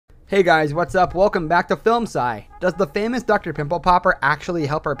Hey guys, what's up? Welcome back to Film Sci. Does the famous Dr. Pimple Popper actually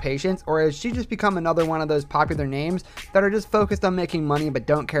help her patients, or has she just become another one of those popular names that are just focused on making money but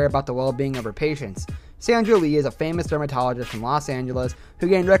don't care about the well-being of her patients? Sandra Lee is a famous dermatologist from Los Angeles who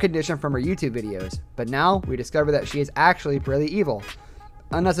gained recognition from her YouTube videos, but now we discover that she is actually really evil.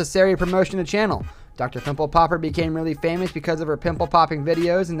 Unnecessary promotion to channel. Dr. Pimple Popper became really famous because of her pimple popping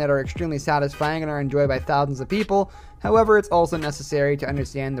videos and that are extremely satisfying and are enjoyed by thousands of people. However, it's also necessary to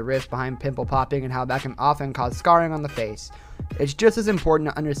understand the risk behind pimple popping and how that can often cause scarring on the face. It's just as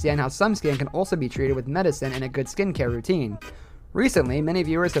important to understand how some skin can also be treated with medicine and a good skincare routine. Recently, many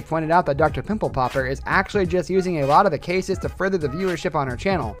viewers have pointed out that Dr. Pimple Popper is actually just using a lot of the cases to further the viewership on her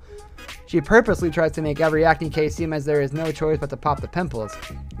channel. She purposely tries to make every acne case seem as there is no choice but to pop the pimples,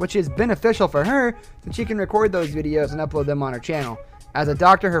 which is beneficial for her since she can record those videos and upload them on her channel. As a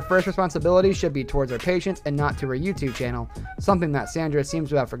doctor, her first responsibility should be towards her patients and not to her YouTube channel, something that Sandra seems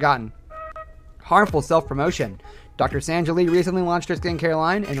to have forgotten. Harmful self-promotion. Dr. Sandra Lee recently launched her skincare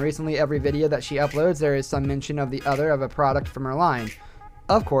line, and recently every video that she uploads there is some mention of the other of a product from her line.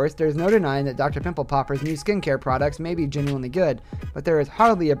 Of course, there's no denying that Dr. Pimple Popper's new skincare products may be genuinely good, but there is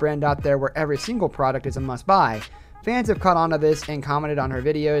hardly a brand out there where every single product is a must-buy. Fans have caught on to this and commented on her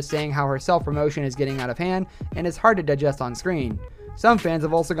videos saying how her self-promotion is getting out of hand and is hard to digest on screen. Some fans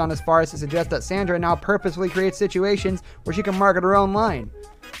have also gone as far as to suggest that Sandra now purposefully creates situations where she can market her own line.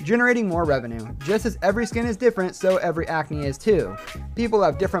 Generating more revenue. Just as every skin is different, so every acne is too. People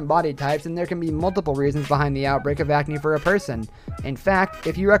have different body types and there can be multiple reasons behind the outbreak of acne for a person. In fact,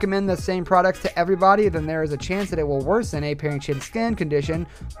 if you recommend the same products to everybody, then there is a chance that it will worsen a patient's skin condition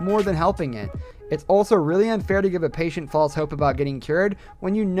more than helping it. It's also really unfair to give a patient false hope about getting cured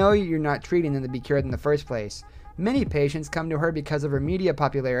when you know you're not treating them to be cured in the first place. Many patients come to her because of her media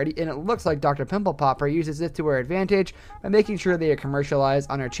popularity, and it looks like Dr. Pimple Popper uses this to her advantage by making sure they are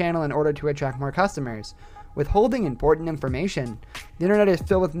commercialized on her channel in order to attract more customers. Withholding important information. The internet is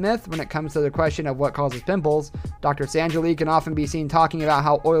filled with myth when it comes to the question of what causes pimples. Dr. Sandra Lee can often be seen talking about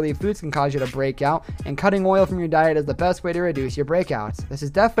how oily foods can cause you to break out, and cutting oil from your diet is the best way to reduce your breakouts. This is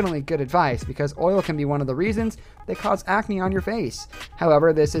definitely good advice because oil can be one of the reasons they cause acne on your face.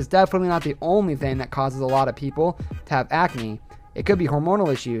 However, this is definitely not the only thing that causes a lot of people to have acne. It could be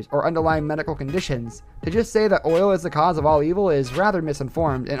hormonal issues or underlying medical conditions. To just say that oil is the cause of all evil is rather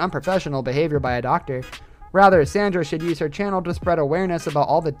misinformed and unprofessional behavior by a doctor. Rather, Sandra should use her channel to spread awareness about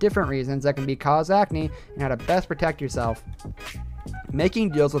all the different reasons that can cause acne and how to best protect yourself. Making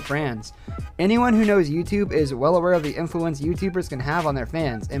deals with brands. Anyone who knows YouTube is well aware of the influence YouTubers can have on their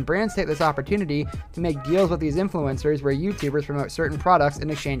fans, and brands take this opportunity to make deals with these influencers where YouTubers promote certain products in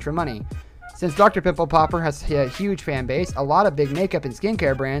exchange for money. Since Dr. Pimple Popper has a huge fan base, a lot of big makeup and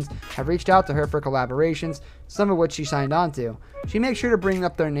skincare brands have reached out to her for collaborations, some of which she signed on to. She makes sure to bring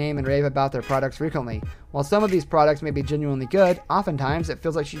up their name and rave about their products frequently. While some of these products may be genuinely good, oftentimes it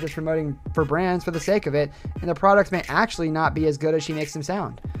feels like she's just promoting for brands for the sake of it, and the products may actually not be as good as she makes them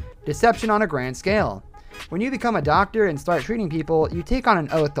sound. Deception on a grand scale. When you become a doctor and start treating people, you take on an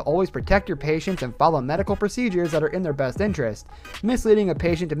oath to always protect your patients and follow medical procedures that are in their best interest. Misleading a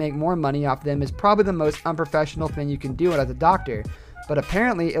patient to make more money off them is probably the most unprofessional thing you can do as a doctor. But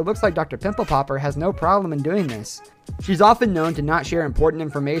apparently, it looks like Dr. Pimple Popper has no problem in doing this. She's often known to not share important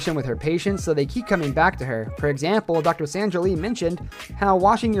information with her patients, so they keep coming back to her. For example, Dr. Sandra Lee mentioned how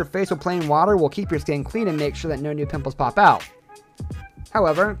washing your face with plain water will keep your skin clean and make sure that no new pimples pop out.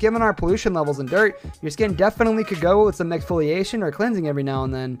 However, given our pollution levels in dirt, your skin definitely could go with some exfoliation or cleansing every now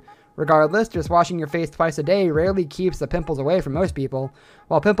and then. Regardless, just washing your face twice a day rarely keeps the pimples away from most people.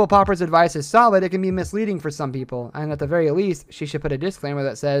 While Pimple Popper's advice is solid, it can be misleading for some people, and at the very least, she should put a disclaimer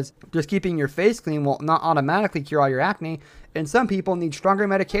that says, just keeping your face clean will not automatically cure all your acne, and some people need stronger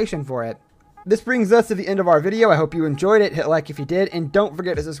medication for it. This brings us to the end of our video. I hope you enjoyed it. Hit like if you did, and don't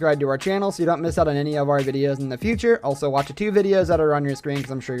forget to subscribe to our channel so you don't miss out on any of our videos in the future. Also, watch the 2 videos that are on your screen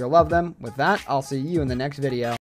because I'm sure you'll love them. With that, I'll see you in the next video.